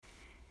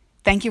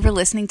Thank you for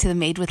listening to the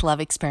Made with Love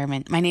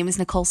experiment. My name is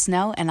Nicole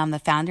Snow, and I'm the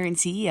founder and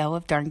CEO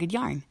of Darn Good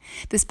Yarn.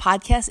 This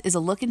podcast is a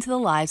look into the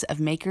lives of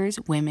makers,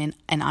 women,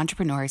 and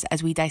entrepreneurs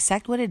as we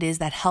dissect what it is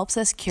that helps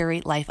us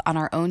curate life on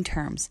our own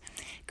terms.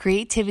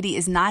 Creativity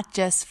is not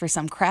just for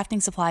some crafting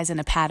supplies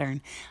and a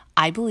pattern.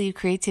 I believe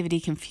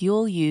creativity can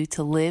fuel you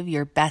to live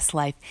your best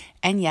life.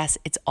 And yes,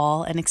 it's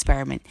all an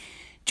experiment.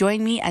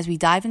 Join me as we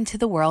dive into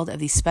the world of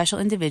these special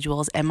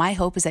individuals, and my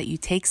hope is that you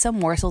take some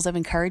morsels of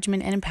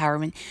encouragement and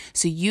empowerment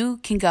so you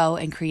can go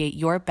and create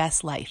your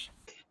best life.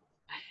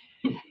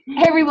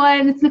 Hey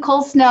everyone, it's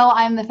Nicole Snow.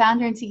 I'm the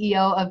founder and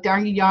CEO of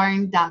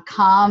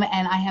DarnGoodYarn.com,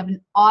 and I have an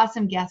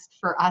awesome guest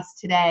for us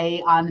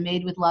today on the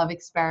Made with Love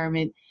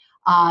experiment.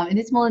 And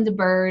it's Melinda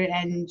Bird,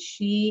 and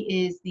she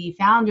is the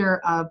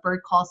founder of Bird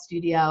Call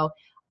Studio.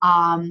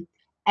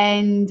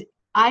 And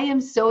I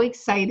am so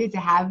excited to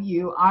have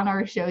you on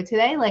our show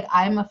today. Like,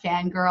 I'm a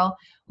fangirl.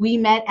 We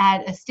met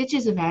at a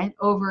Stitches event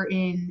over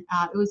in,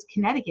 it was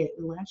Connecticut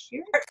last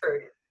year?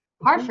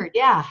 Hartford,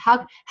 yeah.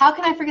 How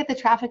can I forget the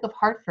traffic of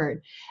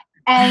Hartford?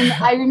 And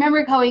I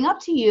remember going up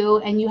to you,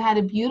 and you had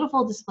a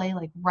beautiful display,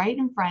 like, right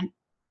in front.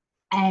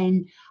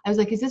 And I was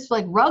like, is this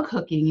like rug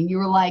hooking? And you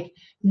were like,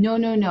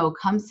 no,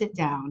 come sit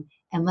down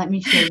and let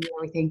me show you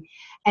everything.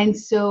 And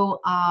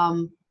so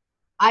I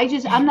don't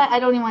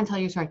even want to tell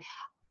your story.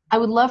 I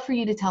would love for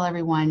you to tell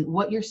everyone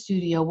what your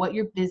studio, what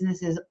your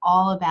business is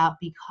all about,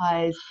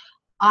 because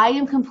I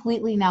am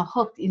completely now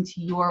hooked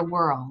into your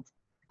world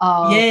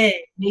of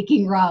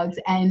making rugs,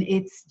 and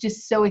it's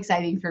just so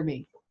exciting for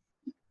me.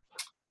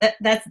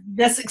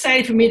 That's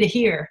exciting for me to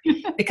hear,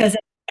 because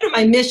part of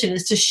my mission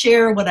is to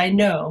share what I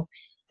know.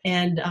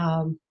 And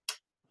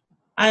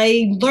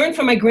I learned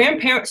from my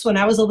grandparents when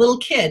I was a little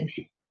kid.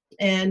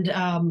 And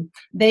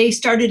they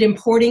started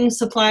importing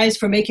supplies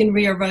for making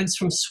Rhea rugs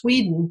from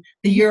Sweden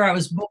the year I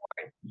was born.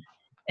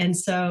 And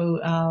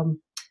so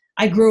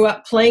I grew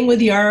up playing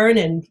with yarn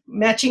and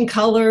matching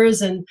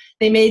colors, and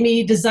they made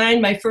me design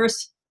my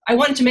first, I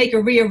wanted to make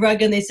a Rhea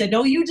rug, and they said,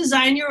 no, you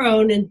design your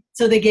own. And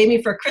so they gave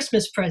me for a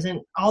Christmas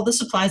present all the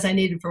supplies I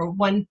needed for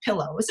one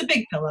pillow. It was a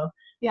big pillow,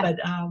 but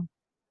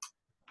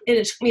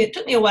it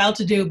took me a while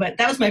to do, but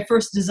that was my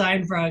first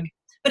design rug.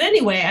 But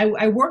anyway,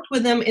 I worked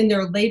with them in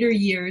their later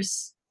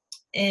years.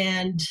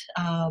 And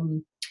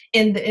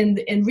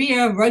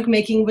Rhea rug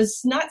making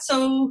was not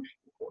so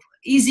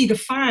easy to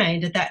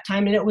find at that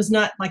time, and it was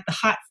not like the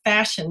hot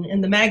fashion in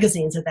the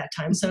magazines at that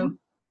time. So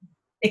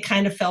it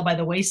kind of fell by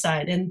the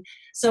wayside. And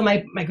so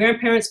my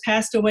grandparents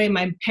passed away.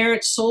 My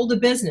parents sold a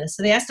business,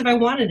 so they asked if I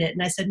wanted it,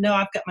 and I said no,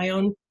 I've got my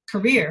own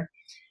career.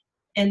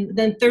 And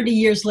then 30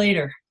 years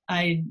later,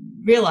 I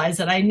realized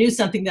that I knew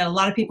something that a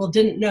lot of people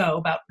didn't know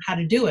about how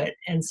to do it.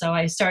 And so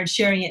I started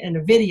sharing it in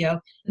a video,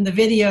 and the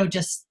video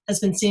just has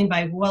been seen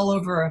by well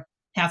over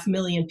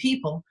 500,000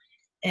 people.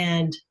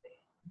 And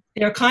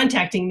they're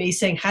contacting me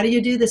saying, how do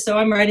you do this? So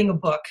I'm writing a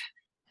book.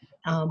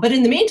 But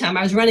in the meantime,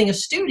 I was running a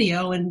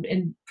studio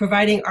and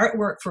providing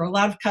artwork for a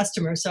lot of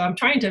customers. So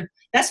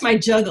that's my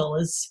juggle,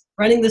 is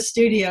running the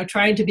studio,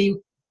 trying to be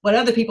what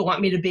other people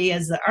want me to be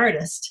as the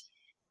artist,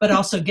 but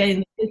also getting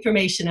the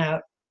information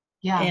out.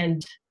 Yeah.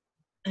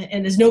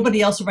 And there's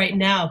nobody else right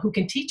now who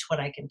can teach what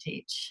I can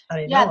teach.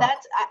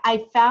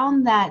 I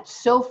found that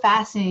so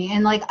fascinating.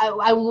 And like,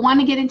 I want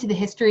to get into the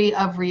history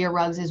of Rhea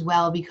rugs as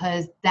well,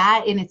 because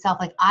that in itself,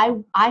 like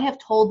I have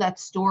told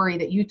that story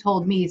that you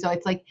told me. So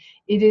it's like,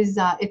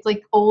 it's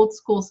like old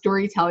school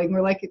storytelling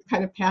where like it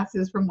kind of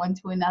passes from one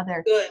to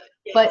another. Good.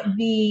 Yeah. But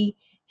the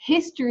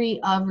history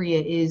of Rhea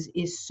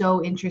is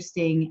so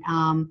interesting.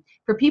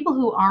 For people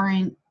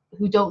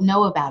who don't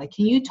know about it,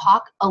 can you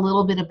talk a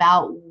little bit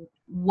about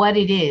what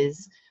it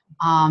is?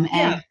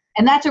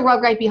 And that's a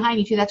rug right behind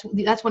you too.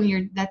 That's one of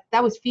your,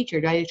 that was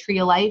featured, right? A Tree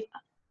of Life.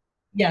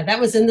 Yeah, that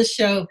was in the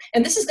show.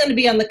 And this is going to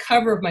be on the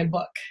cover of my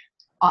book.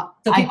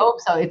 I hope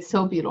so. It's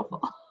so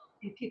beautiful.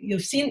 You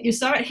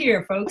saw it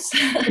here, folks.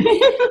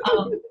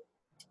 The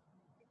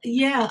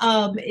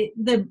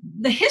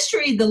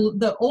history,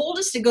 the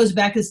oldest it goes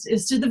back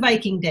is to the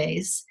Viking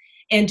days.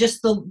 And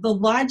just the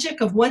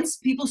logic of once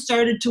people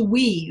started to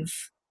weave,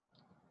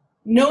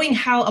 knowing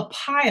how a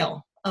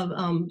pile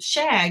of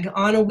shag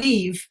on a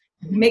weave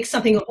makes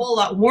something a whole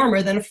lot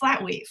warmer than a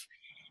flat weave.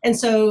 And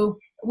so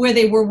where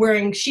they were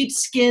wearing sheep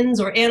skins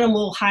or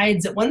animal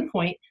hides at one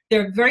point,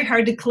 they're very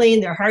hard to clean.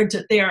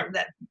 They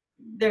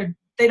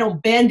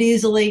don't bend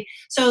easily.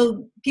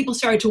 So people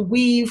started to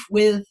weave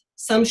with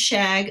some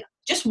shag,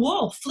 just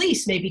wool,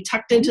 fleece, maybe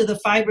tucked into the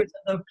fibers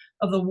of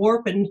the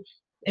warp and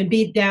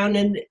beat down.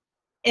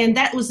 And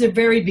that was the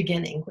very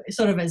beginning,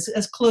 sort of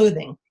as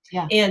clothing.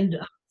 Yeah. And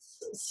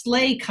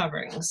sleigh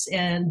coverings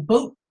and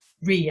boat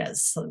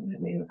Rheas. I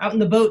mean, out in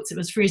the boats, it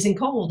was freezing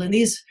cold, and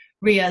these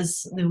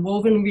Rheas, the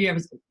woven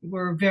Rheas,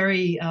 were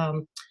very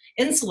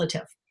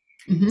insulative.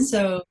 Mm-hmm.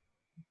 So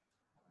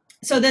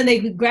then they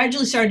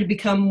gradually started to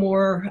become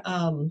more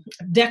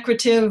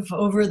decorative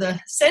over the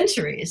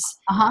centuries.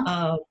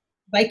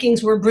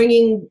 Vikings were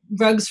bringing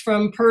rugs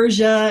from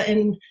Persia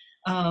and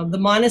the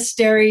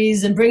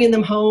monasteries and bringing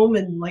them home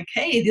and like,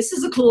 hey, this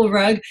is a cool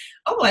rug.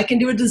 Oh, I can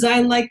do a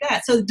design like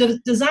that. So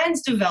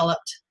designs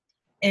developed,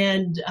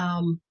 and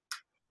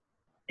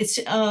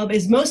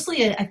it's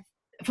mostly,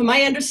 from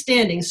my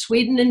understanding,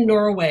 Sweden and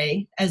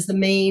Norway as the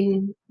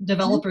main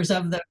developers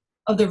of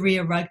the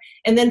Rhea rug,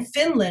 and then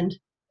Finland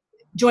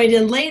joined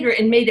in later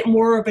and made it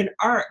more of an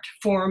art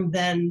form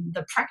than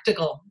the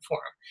practical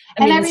form.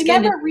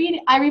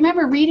 I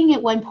remember reading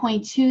at one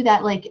point too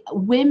that like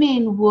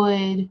women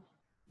would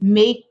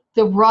make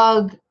the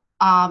rug.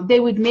 They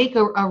would make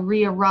a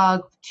Rhea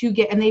rug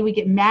and they would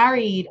get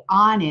married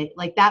on it.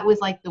 Like that was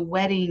like the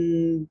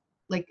wedding.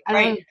 Like I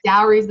don't know if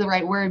dowry is the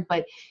right word,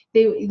 but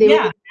they would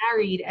get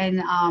married, and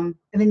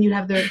then you'd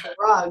have the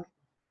rug,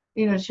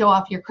 to show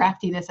off your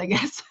craftiness, I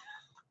guess.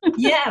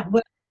 Yeah.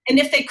 And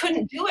if they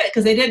couldn't do it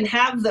because they didn't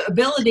have the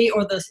ability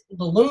or the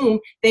loom,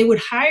 they would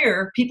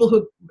hire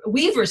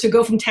weavers who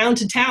go from town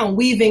to town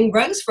weaving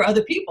rugs for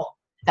other people.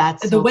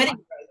 That's the wedding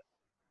rug.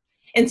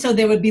 And so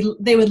they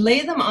would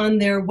lay them on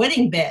their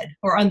wedding bed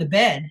or on the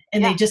bed,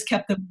 and they just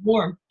kept them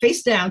warm,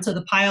 face down, so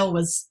the pile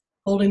was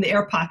holding the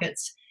air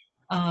pockets.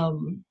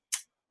 And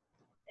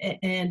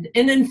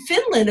in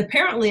Finland,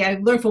 apparently, I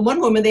learned from one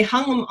woman, they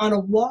hung them on a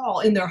wall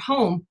in their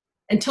home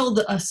until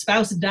a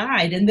spouse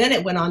died, and then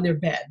it went on their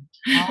bed.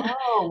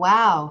 Oh,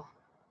 wow.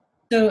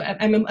 So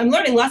I'm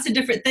learning lots of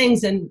different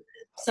things, and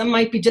some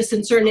might be just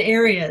in certain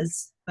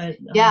areas. But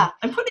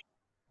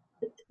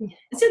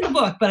it's in the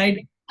book, but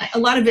a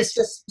lot of it's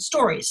just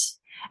stories.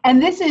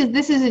 And this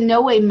is in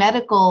no way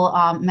medical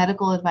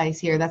advice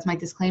here. That's my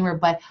disclaimer.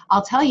 But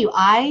I'll tell you,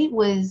 I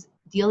was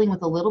dealing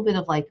with a little bit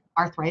of like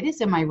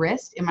arthritis in my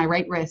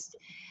right wrist.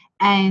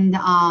 And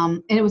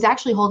it was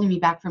actually holding me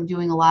back from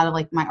doing a lot of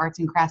like my arts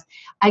and crafts.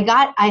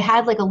 I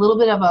had like a little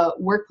bit of a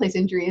workplace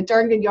injury at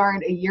Darn Good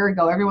Yarn a year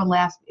ago. Everyone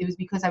laughed. It was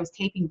because I was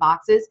taping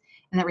boxes,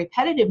 and that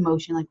repetitive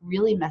motion like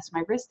really messed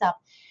my wrist up.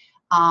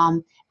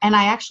 And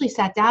I actually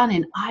sat down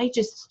and I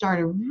just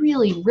started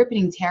really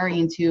ripping and tearing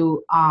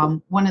into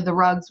one of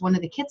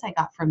the kits I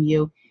got from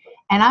you.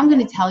 And I'm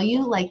going to tell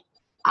you, like,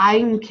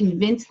 I'm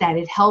convinced that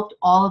it helped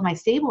all of my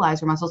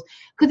stabilizer muscles,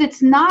 because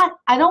it's not,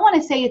 I don't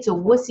want to say it's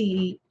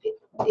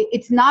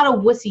not a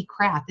wussy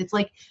craft. It's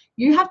like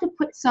you have to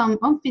put some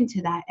oomph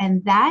into that,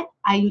 and that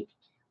I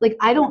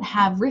don't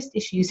have wrist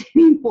issues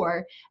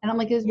anymore. And I'm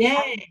like,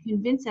 I'm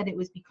convinced that it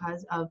was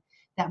because of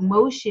that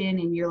motion,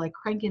 and you're like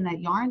cranking that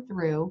yarn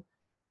through.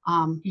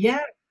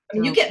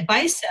 You get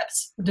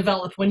biceps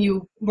developed when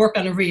you work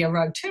on a Rhea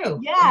rug too.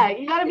 Yeah,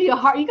 you gotta be a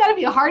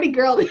hardy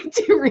girl to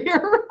do Rhea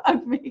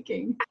rug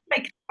making.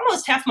 Like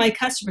almost half my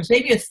customers,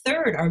 maybe a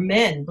third, are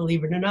men,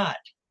 believe it or not.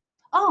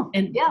 Oh,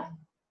 and yeah.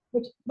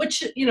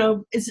 Which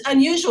is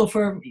unusual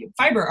for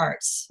fiber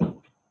arts.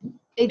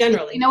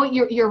 Generally, you know what,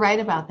 you're right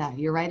about that.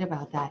 You're right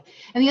about that.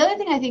 And the other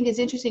thing I think is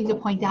interesting to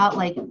point out,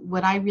 like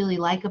what I really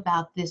like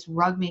about this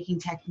rug making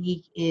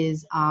technique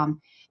is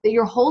that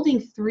you're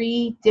holding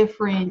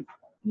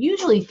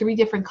usually three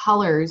different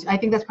colors. I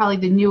think that's probably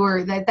the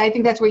newer. I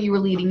think that's what you were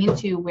leading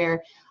into,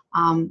 where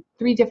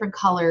 3 different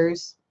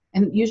colors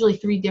and usually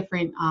 3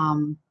 different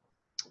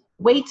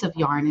weights of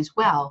yarn as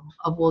well,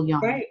 of wool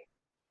yarn. Right.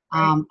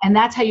 And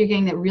that's how you're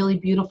getting that really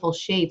beautiful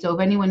shade. So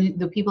if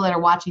the people that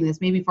are watching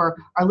this, maybe for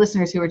our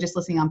listeners who are just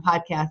listening on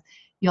podcast,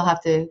 you'll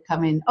have to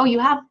come in. Oh, you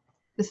have?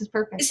 This is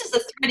perfect. This is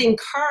the threading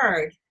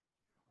card.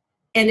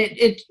 And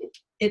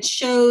it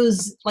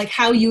shows like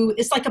how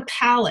it's like a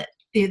palette,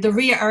 the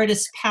Rhea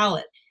artist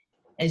palette,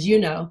 as you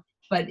know,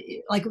 but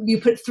like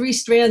you put 3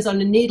 strands on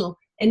a needle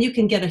and you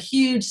can get a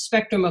huge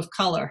spectrum of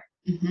color.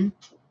 Mm-hmm.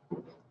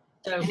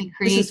 So and it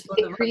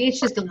creates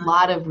just a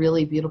lot of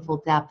really beautiful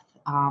depth.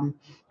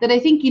 That I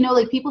think,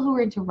 like people who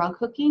are into rug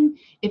hooking,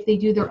 if they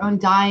do their own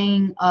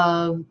dyeing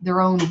of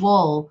their own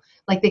wool,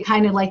 like they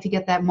kind of like to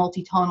get that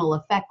multi-tonal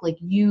effect. Like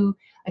you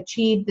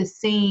achieve the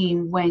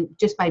same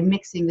just by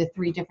mixing the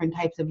 3 different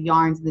types of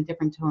yarns and the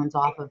different tones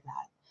off of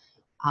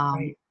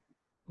that,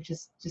 which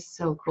is just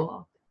so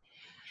cool.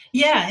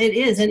 Yeah, it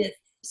is. And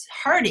it's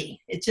hardy.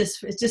 It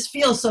just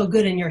feels so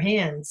good in your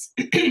hands.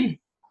 I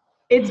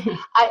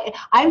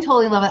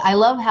totally love it. I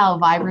love how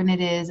vibrant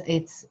it is.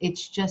 It's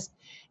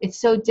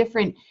so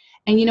different.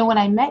 And when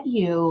I met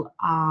you,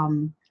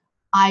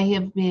 I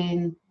have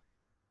been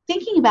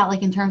thinking about,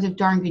 like, in terms of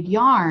Darn Good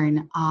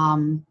Yarn,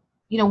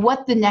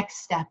 what the next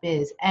step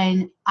is.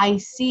 And I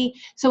see,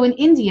 so in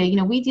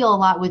India, we deal a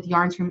lot with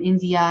yarns from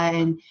India,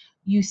 and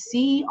you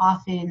see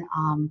often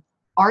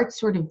art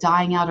sort of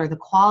dying out or the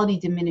quality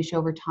diminish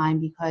over time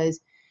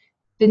because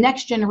the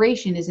next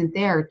generation isn't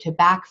there to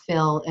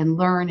backfill and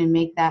learn and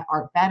make that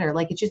art better.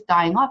 Like, it's just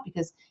dying off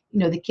because,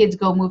 the kids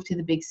go move to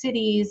the big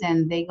cities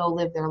and they go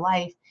live their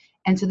life.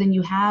 And so then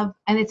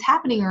and it's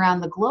happening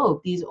around the globe,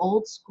 these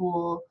old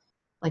school,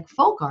 like,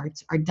 folk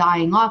arts are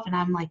dying off. And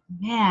I'm like,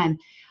 man,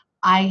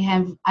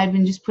 I've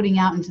been just putting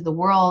out into the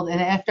world.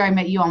 And after I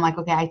met you, I'm like,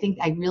 okay, I think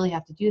I really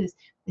have to do this.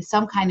 Is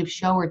some kind of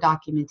show or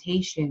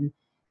documentation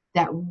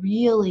that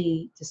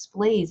really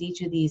displays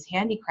each of these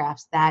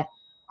handicrafts that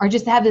are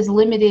just have these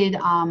limited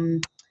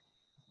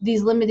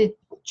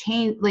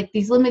change like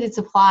these limited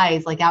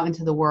supplies like out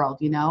into the world,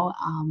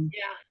 Yeah.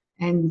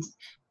 And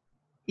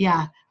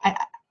yeah,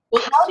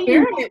 Well, how do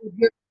you? experiment with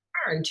your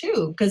yarn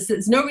too, because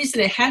there's no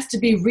reason it has to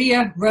be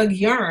Rhea rug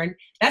yarn.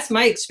 That's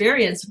my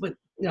experience with,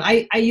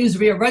 I use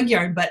Rhea rug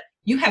yarn, but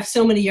you have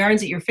so many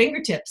yarns at your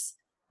fingertips.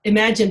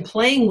 Imagine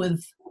playing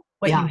with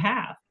what you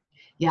have.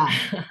 Yeah,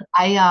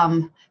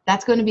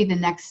 that's going to be the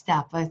next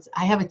step.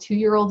 I have a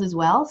 2-year-old as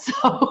well,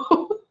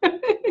 so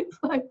it's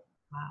like,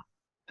 wow.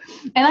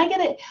 And I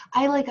get it.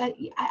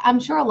 I'm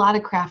sure a lot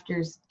of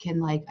crafters can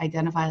like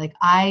identify. Like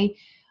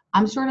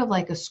I'm sort of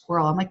like a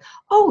squirrel. I'm like,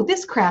 oh,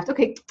 this craft,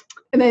 okay,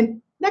 and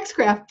then next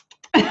craft.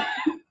 Like,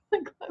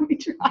 let me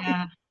try.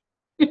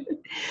 Yeah.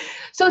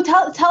 So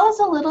tell us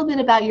a little bit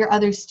about your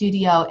other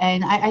studio,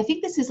 and I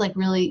think this is like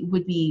really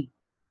would be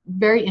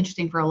very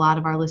interesting for a lot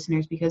of our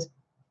listeners, because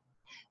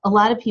a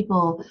lot of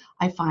people,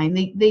 I find,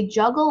 they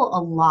juggle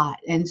a lot.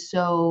 And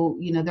so,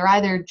 they're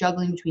either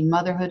juggling between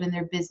motherhood and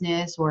their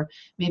business, or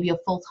maybe a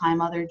full-time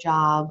other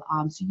job.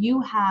 So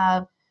you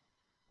have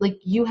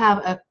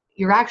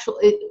your actual,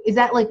 is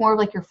that like more of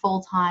like your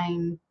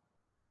full-time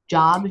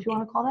job, if you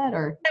want to call that?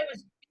 Or I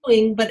was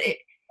doing, but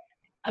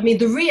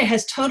the Rhea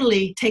has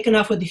totally taken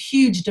off with a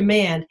huge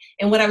demand.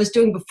 And what I was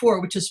doing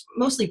before, which was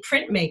mostly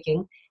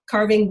printmaking,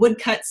 carving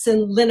woodcuts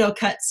and lino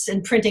cuts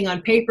and printing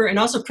on paper, and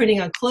also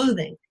printing on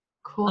clothing.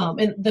 Cool.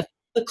 And the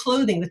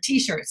clothing, the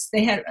T-shirts,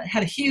 they had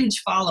a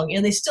huge following,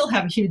 and they still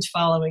have a huge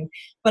following.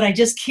 But I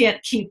just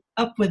can't keep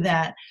up with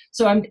that.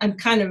 So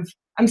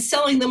I'm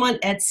selling them on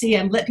Etsy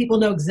and let people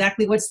know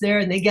exactly what's there,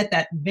 and they get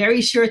that very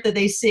shirt that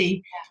they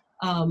see.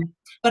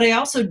 But I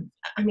also,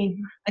 I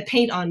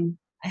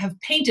have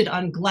painted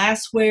on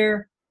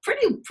glassware,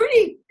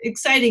 pretty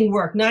exciting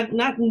work, not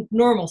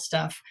normal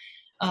stuff,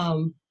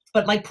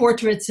 but like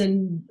portraits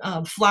and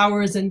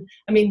flowers, and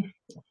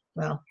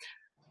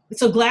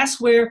so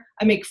glassware.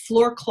 I make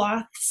floor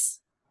cloths,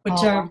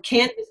 which are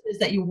canvases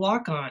that you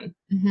walk on,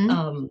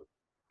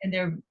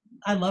 and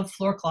I love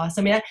floor cloths.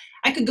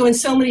 I could go in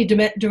so many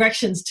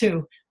directions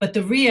too, but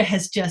the Rhea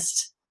has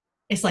just,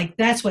 it's like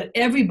that's what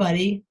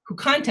everybody who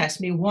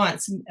contacts me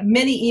wants.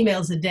 Many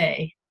emails a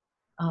day.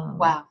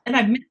 Wow. And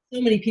I've met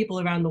so many people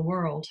around the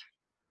world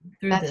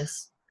through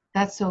this.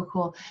 That's so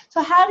cool.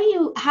 So how do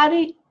you,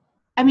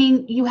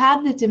 you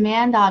have the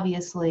demand,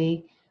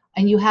 obviously,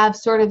 and you have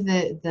sort of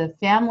the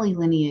family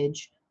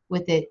lineage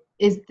with it.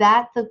 Is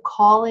that the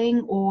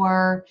calling,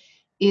 or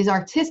is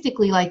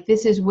artistically like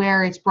this is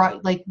where it's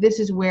brought, like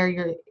this is where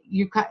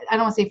you I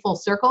don't want to say full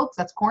circle because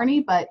that's corny,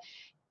 but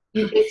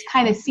it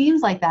kind of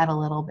seems like that a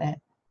little bit.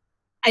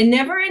 I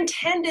never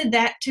intended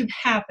that to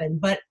happen,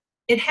 but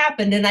it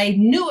happened, and I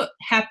knew it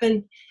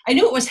happened. I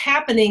knew it was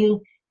happening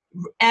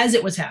as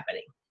it was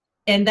happening.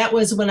 And that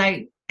was when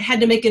I had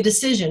to make a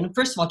decision,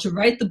 first of all, to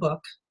write the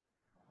book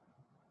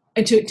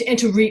and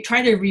to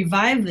try to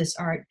revive this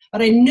art.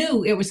 But I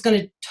knew it was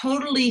going to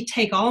totally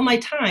take all my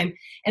time,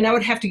 and I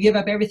would have to give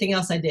up everything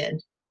else I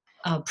did,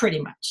 pretty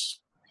much.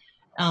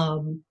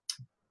 And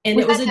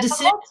it was a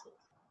decision.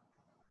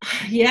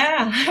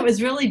 Yeah, it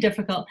was really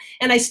difficult.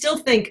 And I still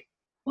think,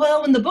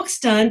 well, when the book's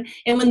done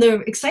and when the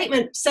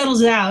excitement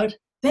settles out,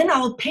 then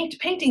I'll paint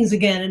paintings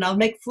again, and I'll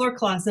make floor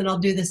cloths, and I'll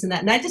do this and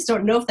that. And I just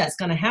don't know if that's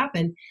going to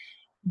happen.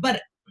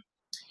 But,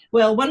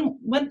 well,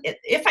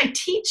 if I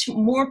teach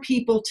more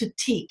people to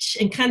teach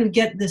and kind of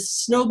get this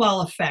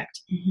snowball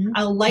effect,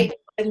 I'll lighten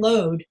my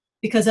load,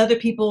 because other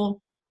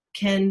people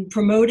can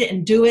promote it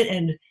and do it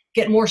and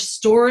get more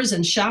stores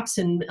and shops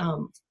and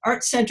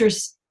art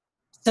centers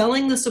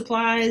selling the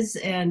supplies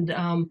and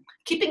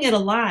keeping it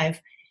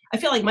alive. I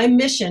feel like my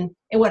mission,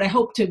 and what I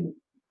hope to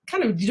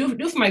kind of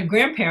do for my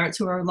grandparents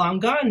who are long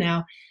gone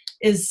now,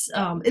 is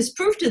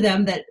prove to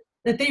them that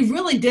they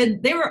really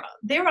did. They were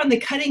on the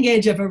cutting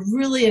edge of a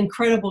really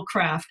incredible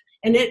craft,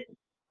 and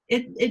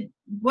it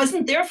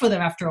wasn't there for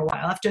them after a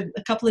while. After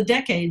a couple of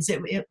decades,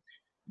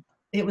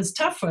 it was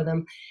tough for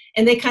them,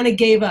 and they kind of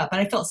gave up. And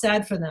I felt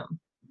sad for them.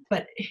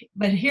 But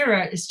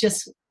Hera is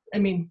just,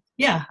 I'm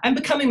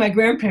becoming my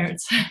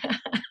grandparents.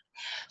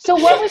 So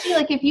what would you,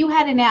 like, if you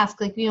had an ask,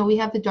 like, we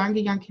have the Darn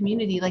Good Yarn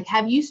community, like,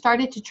 have you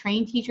started to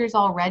train teachers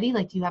already?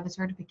 Like, do you have a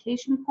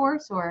certification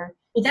course, or?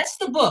 Well, that's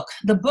the book.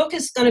 The book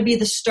is going to be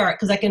the start,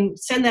 because I can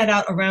send that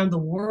out around the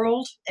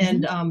world.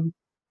 And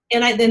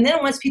then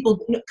once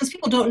people, because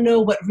people don't know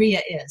what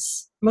Rhea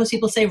is. Most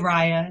people say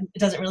Raya. It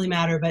doesn't really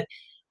matter, but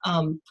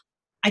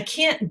I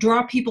can't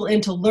draw people in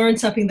to learn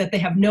something that they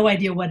have no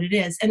idea what it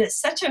is. And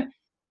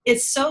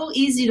it's so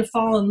easy to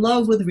fall in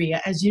love with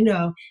Rhea, as you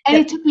know. And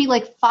it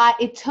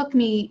took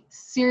me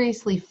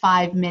seriously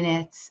 5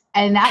 minutes.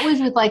 And that was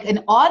with like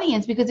an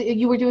audience, because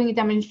you were doing a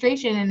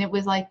demonstration, and it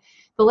was like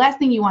the last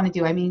thing you want to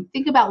do.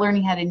 Think about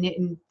learning how to knit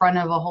in front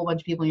of a whole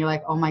bunch of people, and you're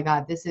like, oh my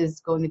God, this is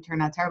going to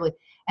turn out terribly.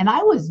 And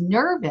I was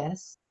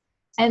nervous,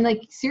 and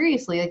like,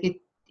 seriously, like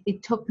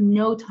it took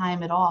no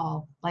time at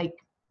all. Like,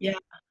 yeah,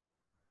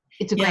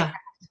 it's a great craft.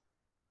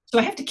 So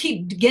I have to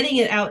keep getting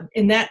it out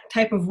in that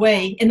type of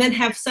way, and then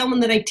have someone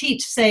that I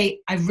teach say,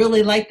 I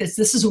really like this.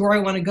 This is where I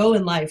want to go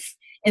in life.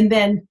 And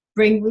then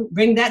bring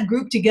that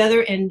group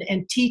together and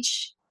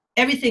teach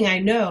everything I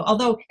know.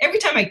 Although every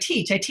time I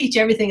teach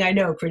everything I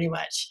know pretty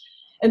much.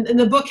 And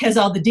the book has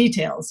all the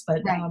details.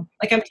 But Right.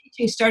 like I'm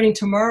teaching starting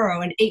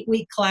tomorrow an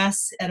 8-week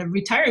class at a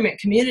retirement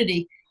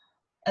community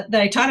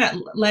that I taught at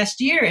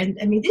last year. And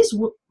I mean,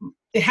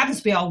 it happens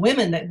to be all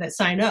women that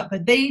sign up,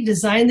 but they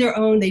design their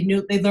own. They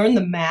learn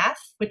the math,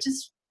 which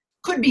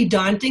could be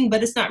daunting,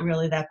 but it's not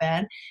really that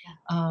bad.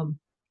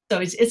 So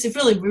it's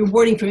really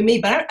rewarding for me,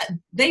 but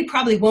they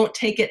probably won't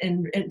take it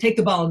and take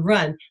the ball and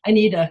run. I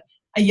need a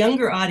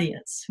younger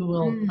audience who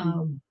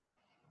will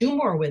do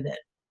more with it.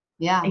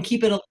 Yeah. And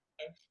keep it alive.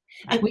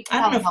 I don't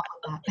know. Help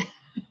with that.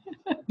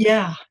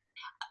 Yeah.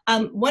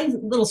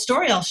 One little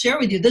story I'll share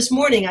with you. This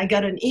morning, I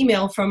got an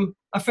email from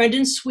a friend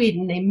in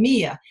Sweden named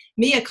Mia.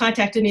 Mia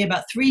contacted me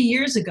about 3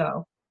 years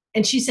ago,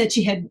 and she said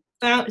she had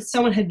found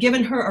someone had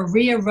given her a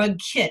Rhea rug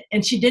kit,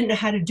 and she didn't know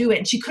how to do it,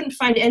 and she couldn't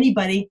find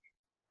anybody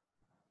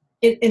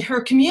in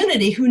her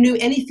community who knew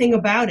anything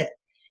about it.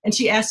 And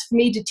she asked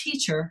me to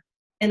teach her,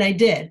 and I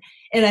did.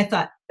 And I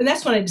thought, and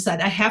that's when I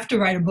decided I have to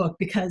write a book,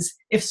 because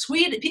if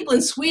people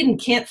in Sweden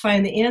can't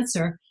find the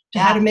answer to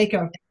how to make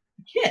a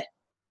kit.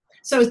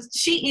 So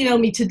she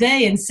emailed me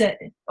today and said,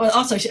 well,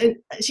 also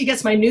she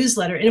gets my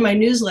newsletter. In my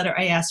newsletter,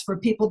 I asked for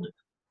people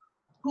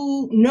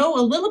who know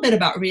a little bit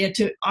about Rhea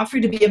to offer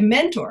to be a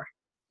mentor,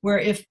 where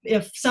if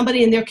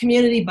somebody in their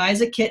community buys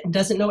a kit and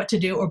doesn't know what to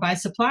do, or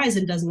buys supplies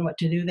and doesn't know what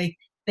to do,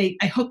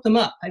 I hook them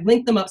up. I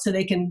link them up so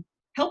they can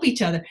help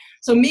each other.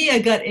 So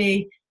Mia got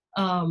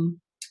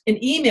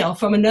an email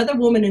from another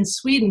woman in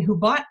Sweden who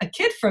bought a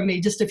kit from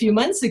me just a few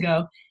months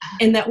ago.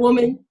 And that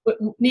woman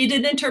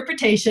needed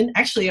interpretation,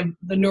 actually, of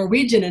the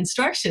Norwegian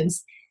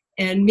instructions.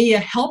 And Mia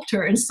helped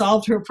her and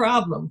solved her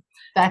problem.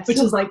 Which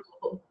is like,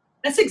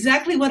 that's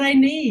exactly what I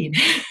need.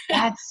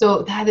 I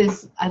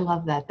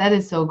love that. That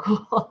is so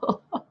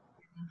cool.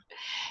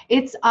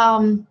 It's,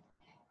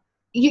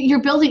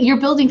 you're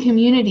building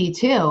community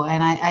too.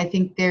 And I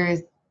think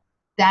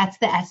that's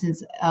the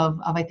essence of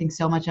I think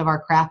so much of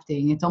our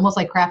crafting. It's almost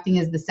like crafting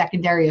is the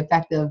secondary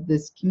effect of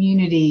this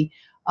community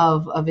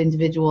of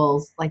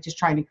individuals, like just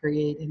trying to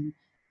create. And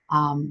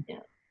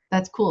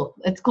that's cool.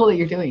 It's cool that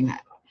you're doing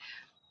that.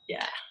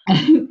 Yeah.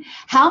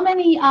 How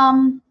many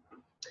how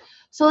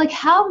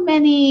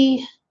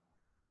many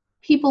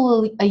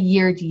people a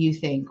year do you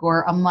think,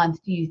 or a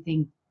month do you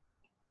think,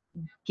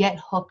 get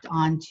hooked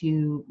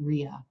onto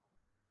Rhea?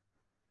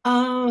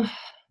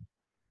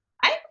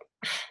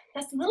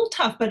 That's a little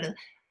tough, but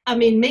I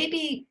mean,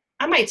 maybe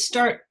I might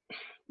start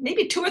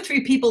 2 or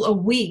 3 people a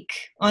week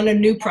on a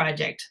new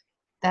project.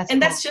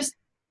 That's just,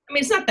 I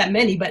mean, it's not that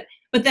many, but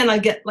then I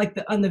get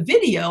on the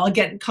video, I'll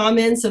get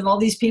comments of all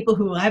these people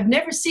who I've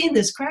never seen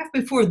this craft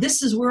before.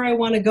 This is where I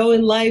want to go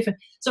in life.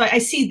 So I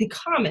see the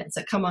comments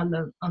that come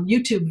on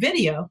YouTube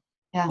video,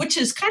 which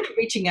is kind of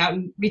reaching out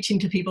and reaching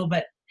to people.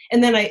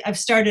 And then I've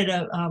started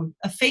a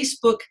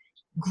Facebook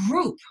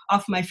group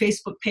off my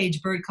Facebook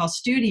page, Bird Call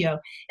Studio.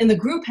 And the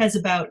group has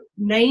about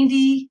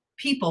 90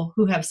 people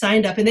who have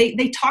signed up, and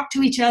they talk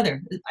to each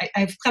other.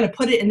 I've kind of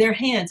put it in their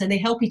hands, and they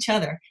help each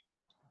other.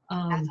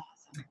 That's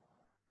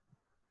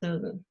awesome.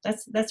 So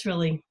that's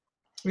really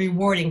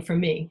rewarding for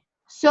me.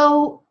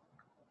 So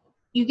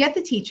you get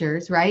the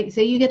teachers, right?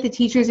 Say you get the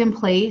teachers in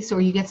place, or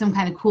you get some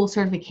kind of cool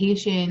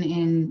certification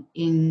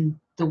in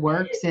the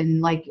works, and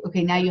like,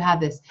 okay, now you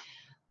have this.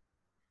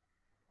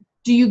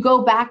 Do you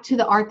go back to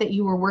the art that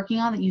you were working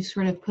on that you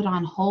sort of put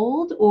on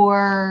hold,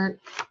 or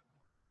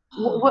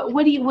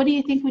what do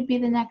you think would be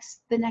the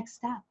next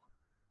step?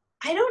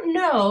 I don't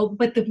know,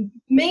 but the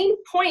main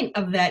point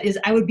of that is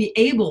I would be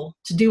able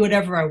to do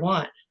whatever I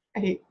want.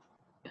 Right.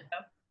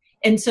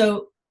 And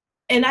so,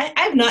 and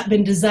I've not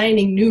been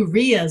designing new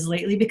Rheas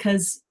lately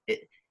because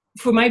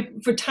for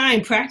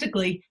time,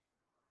 practically,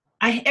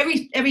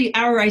 every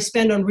hour I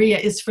spend on Rhea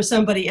is for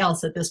somebody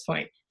else at this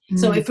point. Mm-hmm.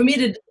 So for me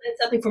to design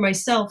something for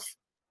myself,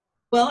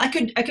 well, I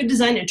could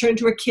design it and turn it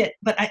into a kit,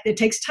 but it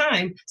takes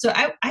time. So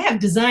I have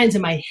designs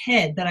in my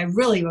head that I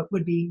really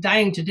would be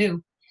dying to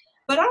do.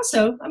 But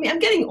also, I mean, I'm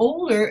getting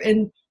older,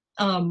 and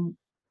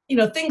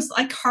things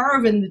like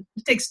carve, and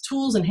it takes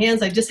tools and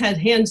hands. I just had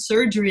hand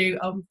surgery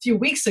a few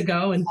weeks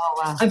ago, and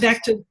I'm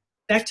back to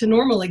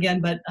normal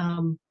again. But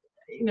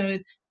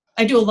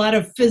I do a lot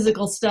of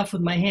physical stuff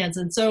with my hands,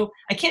 and so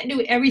I can't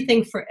do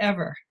everything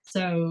forever.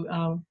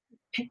 So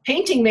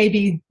painting may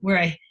be where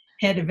I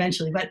head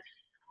eventually, but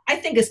I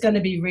think it's going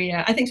to be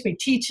Rhea. I think it's going to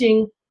be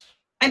teaching.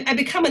 I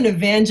become an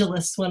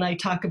evangelist when I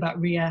talk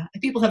about Rhea.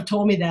 People have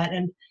told me that,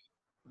 and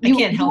I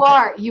can't help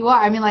it. You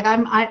are. I mean, like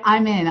I'm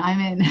in.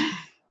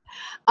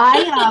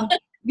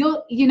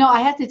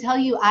 I have to tell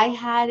you, I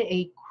had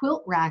an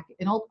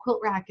old quilt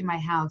rack in my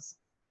house,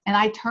 and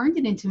I turned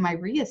it into my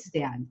Rhea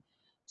stand.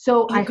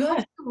 So I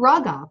hooked the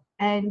rug up,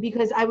 and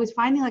because I was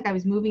finding like I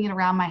was moving it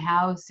around my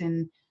house,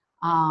 and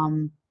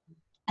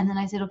then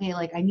I said, okay,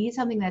 like I need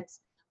something that's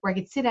where I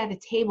could sit at a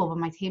table, but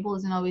my table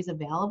isn't always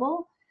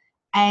available.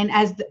 And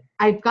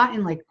I've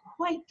gotten like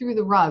quite through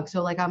the rug,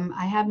 so like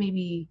I have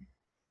maybe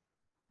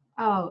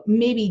oh,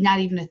 maybe not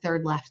even a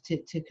third left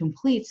to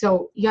complete.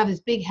 So you have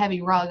this big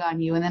heavy rug on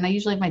you. And then I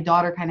usually have my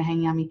daughter kind of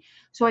hanging on me.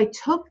 So I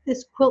took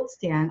this quilt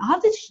stand. I'll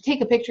have to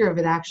take a picture of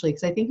it actually,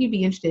 because I think you'd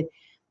be interested.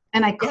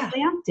 And I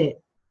clamped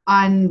it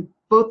on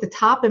both the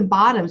top and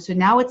bottom. So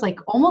now it's like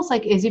almost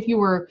like as if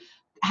you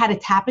had a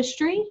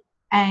tapestry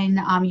and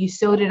you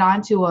sewed it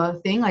onto a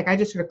thing. Like I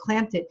just sort of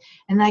clamped it,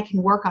 and then I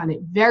can work on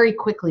it very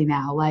quickly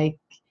now. Like,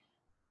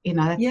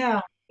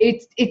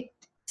 it's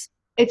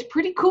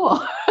pretty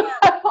cool.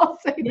 I'll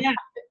say that. Yeah,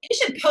 you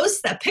should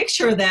post that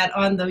picture of that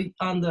on the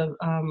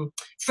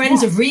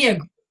Friends of Rhea,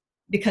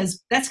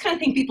 because that's the kind of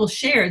thing people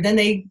share. Then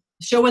they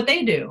show what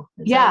they do.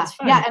 Yeah,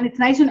 and it's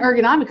nice and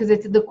ergonomic because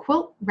the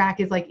quilt rack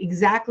is like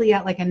exactly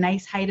at like a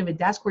nice height of a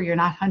desk where you're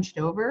not hunched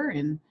over,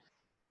 and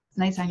it's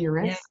nice on your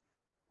wrist.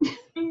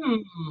 Yeah.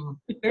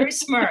 Very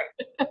smart.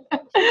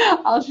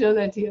 I'll show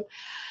that to you.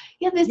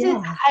 Yeah,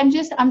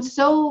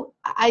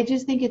 I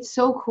just think it's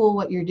so cool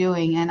what you're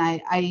doing, and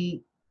I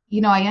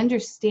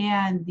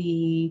understand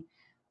the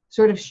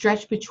sort of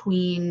stretch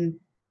between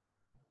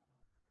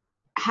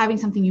having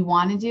something you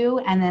want to do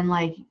and then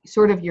like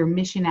sort of your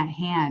mission at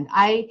hand.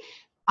 I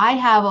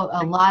have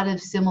a lot of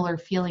similar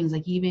feelings,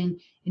 like even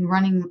in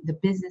running the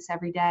business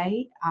every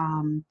day,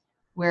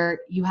 where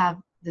you have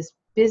this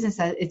business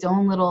at its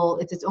own little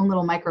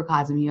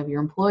microcosm. You have your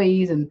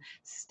employees and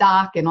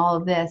stock and all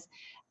of this.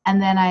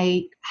 And then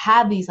I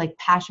have these like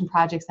passion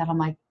projects that I'm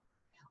like,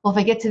 well, if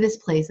I get to this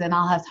place, then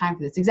I'll have time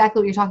for this. Exactly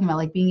what you're talking about,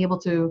 like being able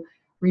to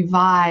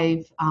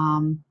revive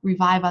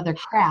other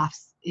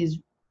crafts is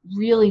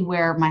really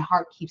where my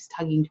heart keeps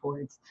tugging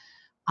towards,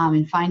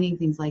 and finding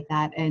things like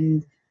that.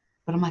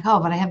 But I'm like,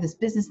 but I have this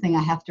business thing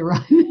I have to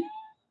run.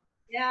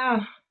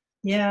 Yeah.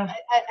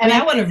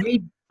 I want to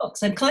read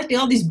books. I'm collecting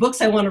all these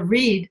books I want to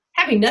read,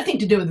 having nothing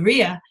to do with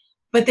Rhea,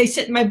 but they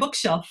sit in my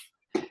bookshelf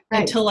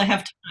until I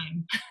have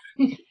time.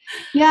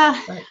 Yeah,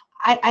 but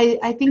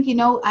I think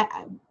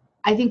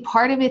I think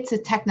part of it's a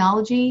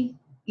technology,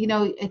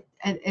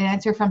 an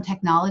answer from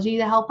technology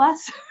to help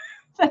us.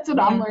 That's what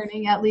I'm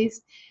learning, at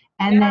least.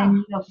 And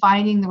then,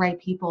 finding the right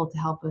people to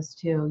help us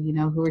too,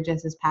 who are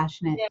just as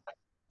passionate.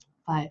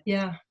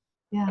 Yeah.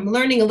 But I'm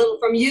learning a little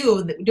from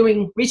you,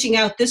 reaching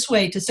out this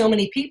way to so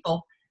many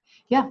people.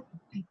 Yeah.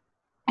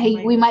 Hey,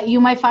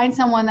 you might find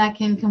someone that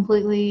can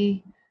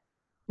completely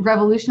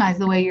revolutionize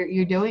the way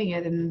you're doing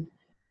it. And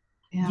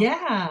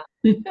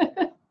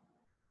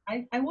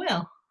I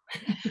will.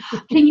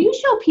 Can you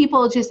show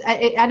people just,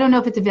 I don't know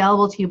if it's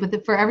available to you,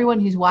 but for everyone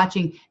who's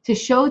watching, to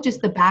show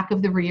just the back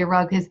of the Rhea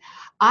rug, because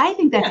I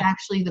think that's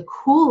actually the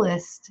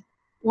coolest.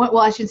 Well,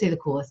 I shouldn't say the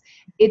coolest.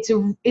 It's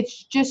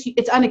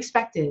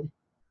unexpected.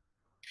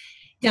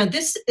 Yeah,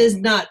 this is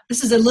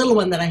a little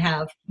one that I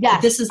have.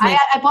 Yeah,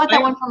 I bought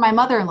that one for my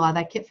mother-in-law,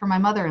 that kit for my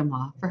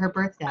mother-in-law for her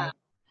birthday.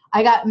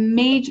 I got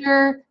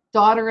major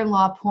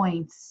daughter-in-law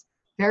points,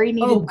 very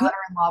needed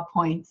daughter-in-law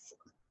points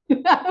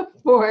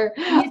for.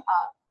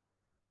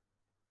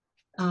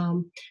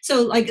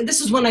 So like this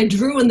is one I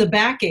drew in the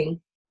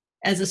backing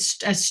as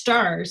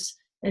stars,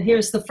 and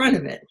here's the front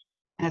of it.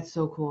 That's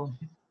so cool.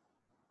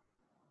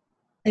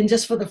 And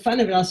just for the fun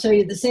of it, I'll show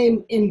you the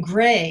same in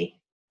gray.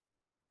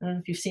 I don't know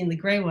if you've seen the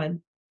gray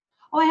one.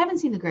 Oh, I haven't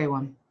seen the gray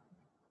one.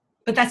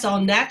 But that's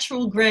all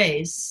natural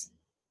grays.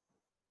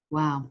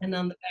 Wow. And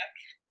on the back.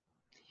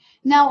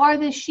 Now, are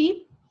the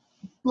sheep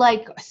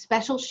like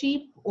special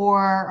sheep,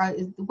 or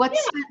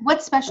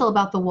what's special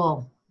about the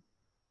wool?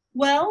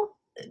 Well,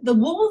 the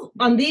wool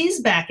on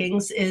these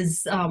backings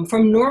is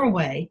from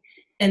Norway,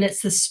 and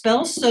it's the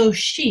Spelso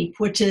sheep,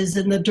 which is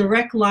in the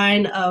direct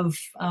line of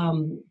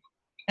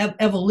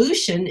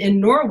evolution in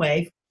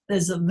Norway.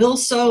 There's a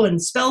Vilso and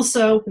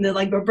Spelso, and they're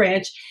like a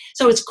branch.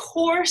 So it's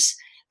coarse.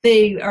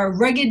 They are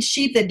rugged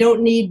sheep that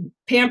don't need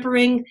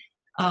pampering.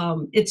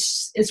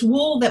 It's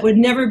wool that would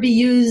never be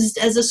used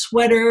as a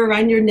sweater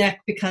around your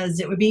neck because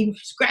it would be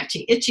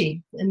scratchy,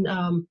 itchy, and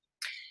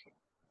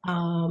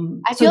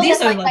I feel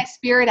that's like my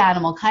spirit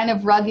animal, kind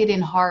of rugged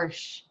and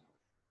harsh.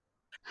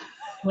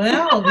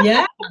 Well,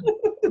 yeah,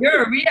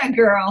 you're a Rhea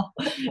girl.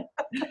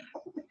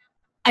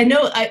 I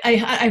know.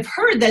 I've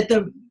heard that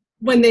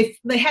when they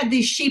had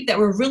these sheep that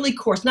were really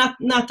coarse,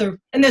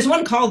 and there's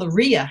one called the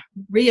Rhea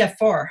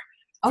 4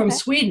 from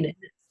Sweden.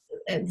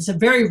 It's a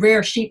very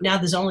rare sheep now.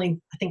 There's only,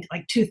 I think,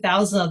 like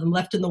 2,000 of them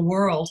left in the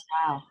world.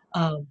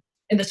 Wow.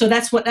 And so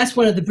that's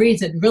one of the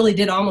breeds that really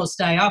did almost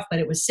die off, but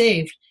it was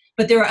saved.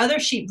 But there are other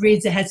sheep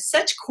breeds that had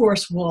such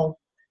coarse wool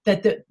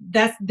that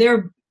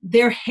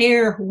their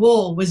hair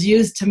wool was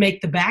used to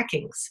make the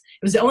backings.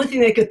 It was the only thing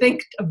they could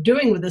think of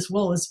doing with this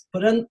wool is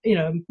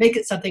make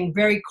it something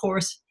very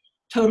coarse,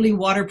 totally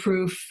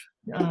waterproof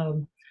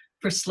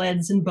for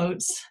sleds and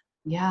boats.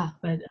 Yeah,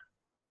 but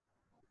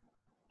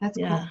that's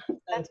cool.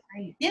 That's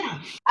great. Yeah,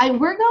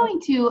 we're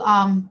going to.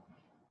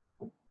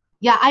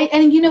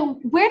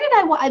 Where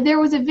did there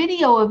was a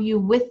video of you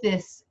with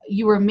this.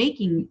 You were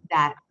making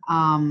that.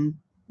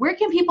 Where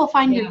can people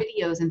find your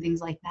videos and things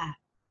like that?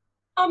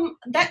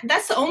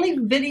 That's the only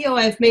video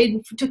I've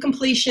made to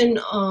completion,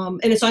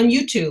 and it's on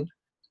YouTube.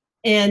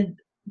 And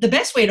the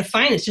best way to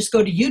find it is just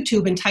go to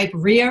YouTube and type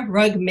Rhea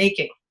Rug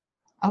Making,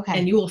 Okay.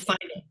 and you will find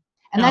it.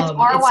 And that's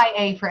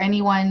RYA for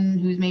anyone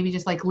who's maybe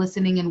just like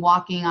listening and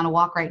walking on a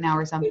walk right now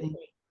or something.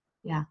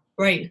 Yeah.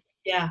 Right.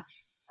 Yeah.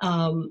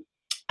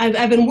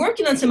 I've been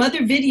working on some other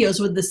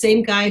videos with the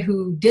same guy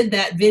who did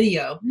that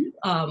video.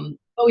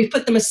 But we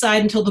put them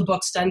aside until the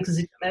book's done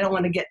because I don't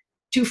want to get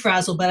too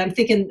frazzled. But I'm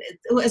thinking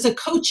as a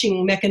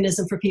coaching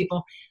mechanism for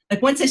people,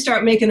 like once I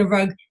start making a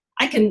rug,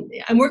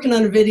 I'm working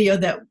on a video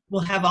that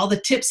will have all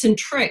the tips and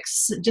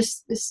tricks,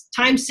 just this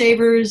time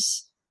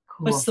savers.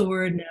 Cool. What's the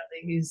word now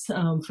they use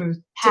for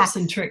Hacks. tips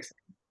and tricks?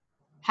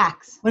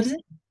 Hacks. What is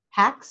it?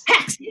 Hacks?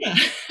 Hacks, yeah.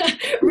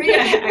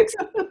 Rhea hacks.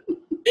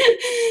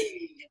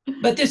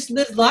 But there's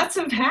lots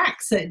of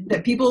hacks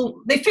that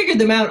people, they figured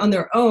them out on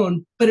their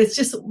own, but it's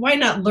just, why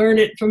not learn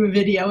it from a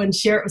video and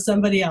share it with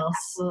somebody else?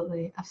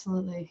 Absolutely.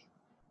 Absolutely.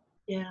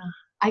 Yeah.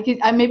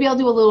 Maybe I'll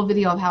do a little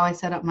video of how I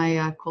set up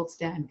my quilt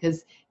stand,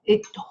 because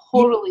it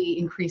totally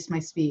increased my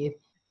speed.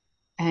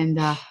 And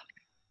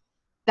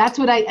that's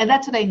what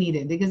I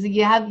needed, because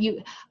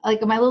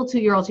like my little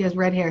 2-year-old, she has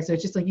red hair. So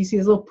it's just like, you see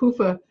this little poof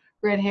of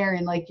red hair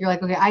and like, you're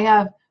like, okay, I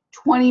have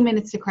 20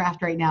 minutes to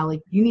craft right now.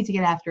 Like, you need to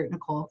get after it,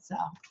 Nicole. So.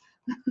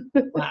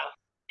 Wow.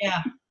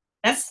 Yeah.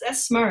 That's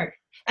smart.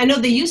 I know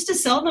they used to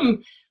sell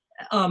them,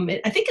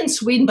 I think in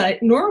Sweden, but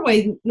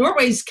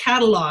Norway's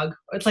catalog,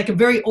 it's like a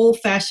very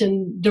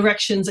old-fashioned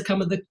directions that come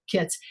with the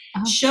kits,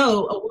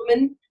 show a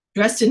woman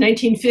dressed in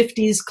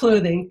 1950s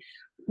clothing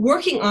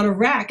working on a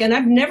rack. And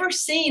I've never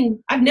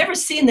seen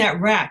that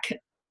rack,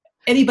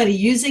 anybody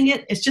using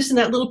it. It's just in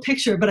that little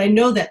picture, but I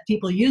know that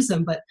people use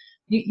them, but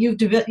you've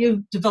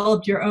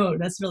developed your own.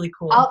 That's really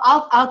cool.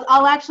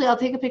 I'll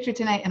take a picture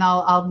tonight and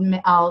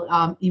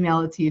I'll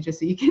email it to you just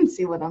so you can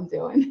see what I'm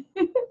doing.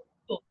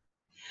 Cool.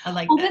 I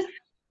like that.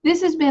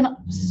 This has been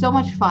so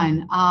much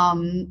fun.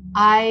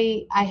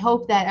 I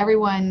hope that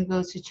everyone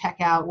goes to check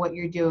out what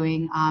you're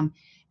doing.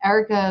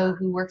 Erica,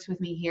 who works with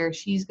me here,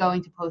 she's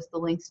going to post the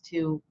links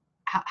to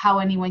how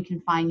anyone can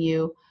find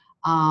you.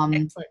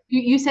 Excellent.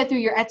 You said through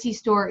your Etsy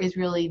store is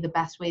really the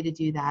best way to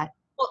do that.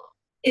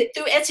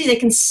 Through Etsy, they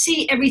can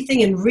see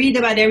everything and read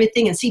about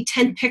everything and see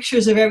 10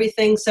 pictures of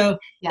everything. So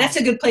That's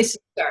a good place to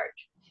start.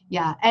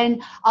 Yeah.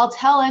 And I'll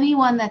tell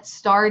anyone that's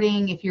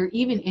starting, if you're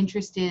even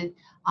interested,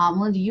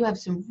 Melinda, you have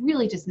some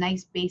really just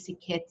nice basic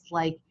kits.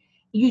 Like,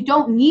 you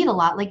don't need a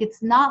lot. Like,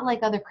 it's not like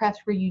other crafts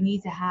where you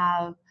need to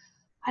have,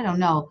 I don't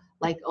know,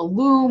 like a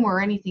loom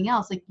or anything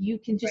else. Like, you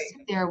can just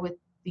sit there with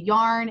the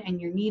yarn and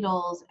your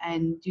needles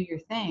and do your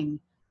thing.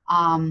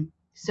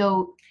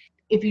 So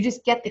if you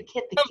just get the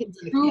kit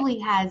truly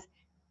has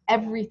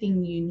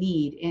everything you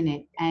need in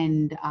it,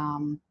 and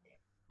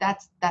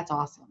that's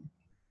awesome.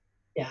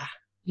 Yeah,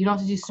 you don't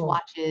have to do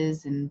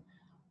swatches and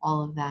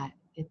all of that.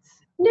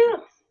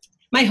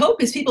 My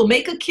hope is people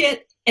make a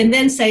kit and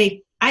then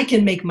say, I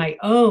can make my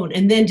own,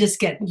 and then just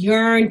get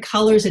yarn,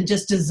 colors, and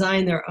just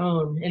design their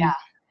own. And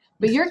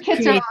but your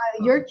kits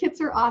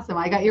are awesome.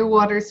 I got your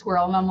water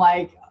swirl, and I'm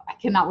like, I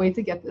cannot wait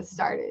to get this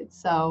started.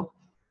 So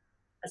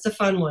that's a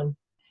fun one.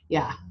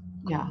 Yeah.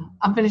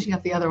 I'm finishing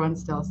up the other one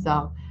still.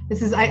 So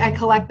this is, I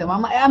collect them.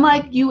 I'm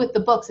like you with the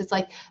books. It's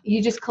like,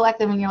 you just collect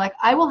them and you're like,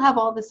 I will have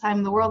all this time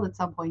in the world at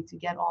some point to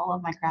get all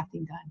of my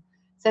crafting done.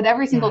 Said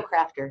every single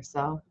crafter.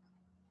 So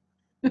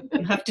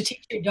you have to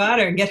teach your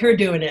daughter and get her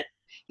doing it.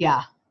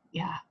 Yeah.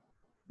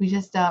 We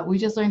just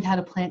learned how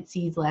to plant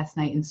seeds last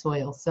night in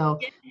soil. So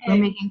we're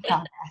making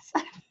progress.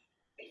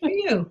 Good for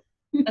you.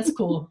 That's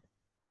cool.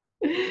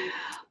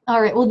 All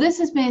right. Well, this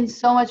has been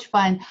so much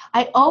fun.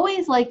 I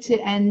always like to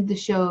end the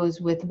shows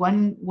with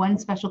one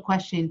special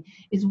question.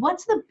 Is,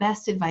 what's the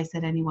best advice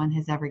that anyone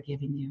has ever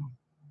given you?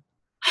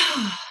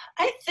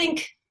 I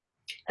think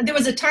there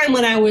was a time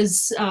when I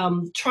was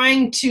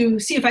trying to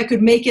see if I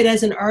could make it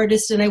as an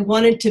artist, and I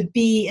wanted to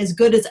be as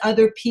good as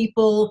other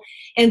people.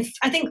 And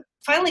I think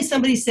finally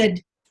somebody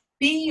said,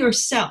 be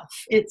yourself.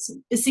 It's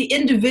the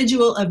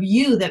individual of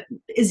you that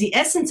is the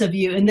essence of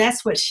you, and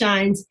that's what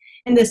shines.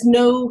 And there's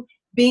no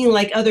being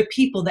like other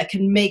people that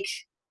can make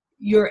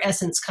your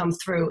essence come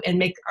through and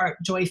make art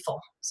joyful.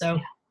 So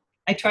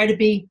I try to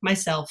be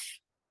myself.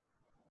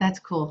 That's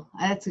cool.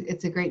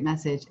 It's a great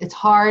message. It's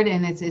hard,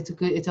 and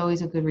it's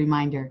always a good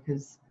reminder,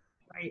 because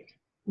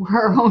we're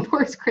our own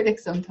worst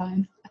critics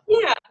sometimes.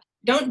 Yeah.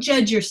 Don't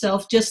judge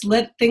yourself. Just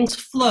let things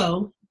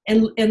flow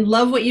and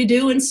love what you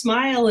do and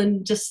smile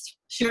and just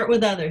share it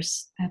with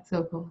others. That's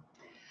so cool.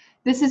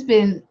 This has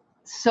been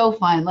so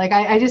fun. Like,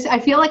 I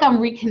feel like I'm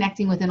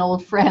reconnecting with an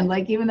old friend,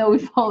 like, even though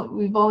we've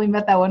only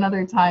met that one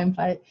other time,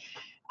 but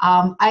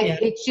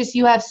it's just,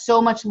 you have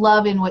so much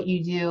love in what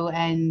you do,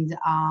 and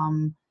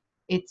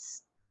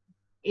it's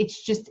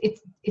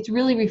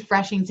really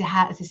refreshing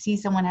to see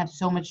someone have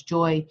so much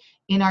joy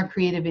in our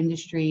creative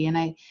industry.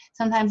 And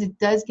sometimes it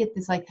does get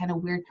this like kind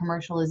of weird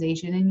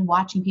commercialization, and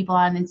watching people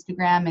on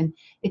Instagram, and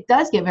it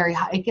does get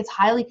it gets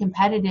highly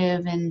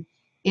competitive, and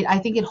I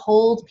think it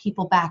holds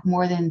people back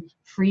more than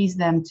frees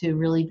them to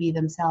really be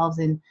themselves.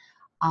 And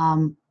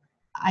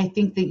I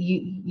think that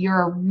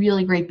you're a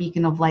really great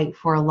beacon of light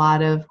for a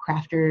lot of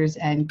crafters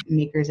and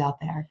makers out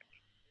there.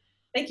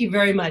 Thank you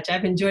very much.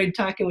 I've enjoyed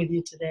talking with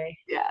you today.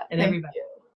 Yeah. And thank everybody. you.